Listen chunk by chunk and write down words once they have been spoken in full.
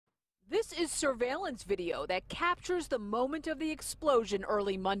This is surveillance video that captures the moment of the explosion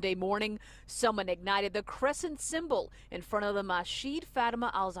early Monday morning. Someone ignited the crescent symbol in front of the Masjid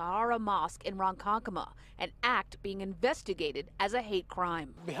Fatima Al-Zahra mosque in Ronkonkoma, an act being investigated as a hate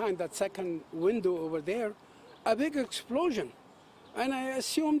crime. Behind that second window over there, a big explosion. And I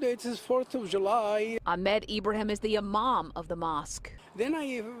assumed it is 4th of July. Ahmed Ibrahim is the imam of the mosque. Then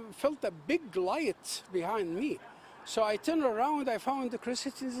I felt a big light behind me. So I turned around, I found the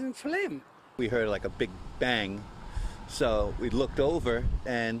crescent is in flame. We heard like a big bang, so we looked over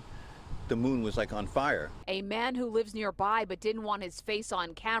and the moon was like on fire. A man who lives nearby but didn't want his face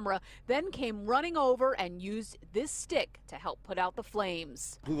on camera then came running over and used this stick to help put out the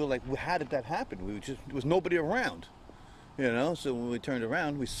flames. We were like, well, how did that happen? There was nobody around, you know, so when we turned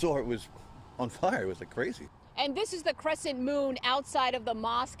around, we saw it was on fire. It was like crazy. And this is the crescent moon outside of the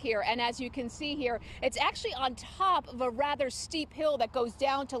mosque here. And as you can see here, it's actually on top of a rather steep hill that goes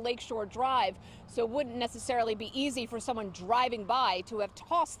down to Lakeshore Drive. So it wouldn't necessarily be easy for someone driving by to have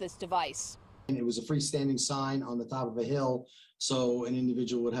tossed this device. It was a freestanding sign on the top of a hill, so an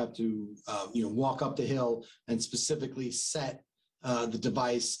individual would have to, walk up the hill and specifically set the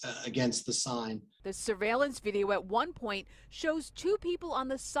device against the sign. The surveillance video at one point shows two people on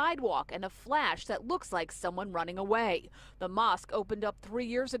the sidewalk and a flash that looks like someone running away. The mosque opened up 3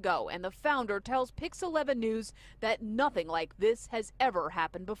 years ago, and the founder tells Pix 11 News that nothing like this has ever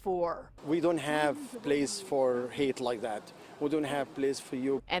happened before. We don't have place for hate like that. We don't have place for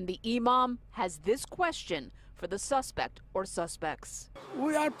you. And the imam has this question for the suspect or suspects.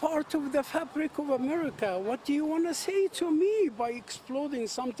 We are part of the fabric of America. What do you want to say to me by exploding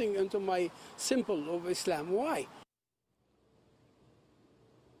something into my symbol of Islam? Why?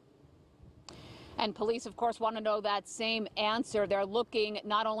 And police, of course, want to know that same answer. They're looking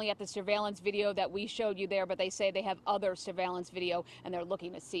not only at the surveillance video that we showed you there, but they say they have other surveillance video, and they're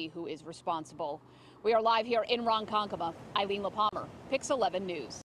looking to see who is responsible. We are live here in Ronkonkoma. Eileen LaPalmer, Pix 11 News.